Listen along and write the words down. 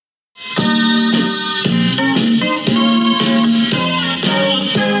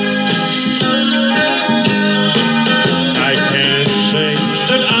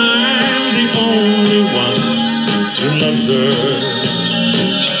loser.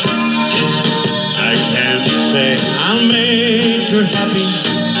 I can't say I'll make her happy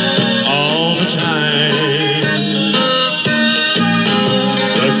all the time.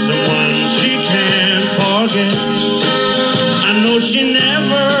 There's someone she can't forget. I know she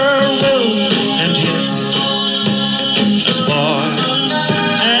never will, and yet, as far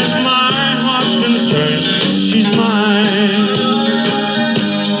as my heart's concerned, she's mine.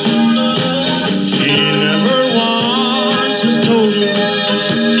 She never once has told me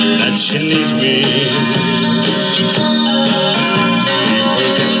that she needs me. She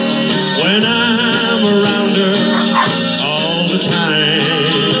forgets when I'm around her all the time.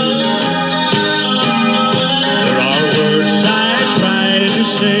 There are words I try to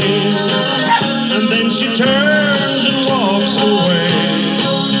say, and then she turns and walks away.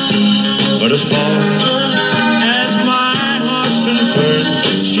 But as far as my heart's concerned,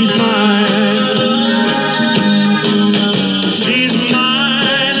 she's mine. She's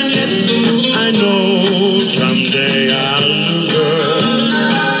mine, and yet I know someday I'll lose her.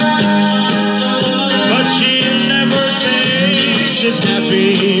 But she'll never take this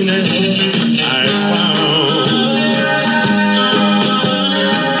happiness I found.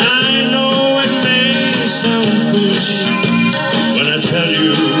 I know it may sound foolish when I tell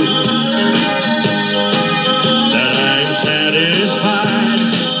you that I'm satisfied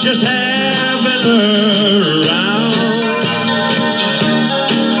just having her around.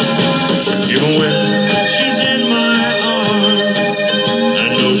 Even when she's in my arms, I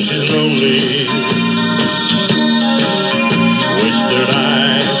know she's lonely. Wish that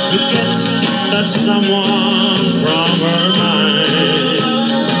I could get that someone from her mind.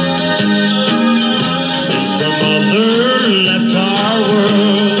 Since her mother left our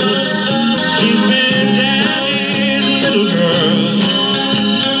world, she's been Daddy's little girl.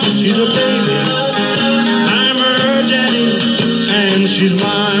 She's a baby, I'm her daddy, and she's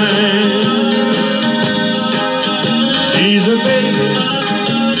mine. She's a baby,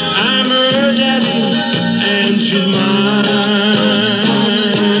 I'm her daddy, and she's mine.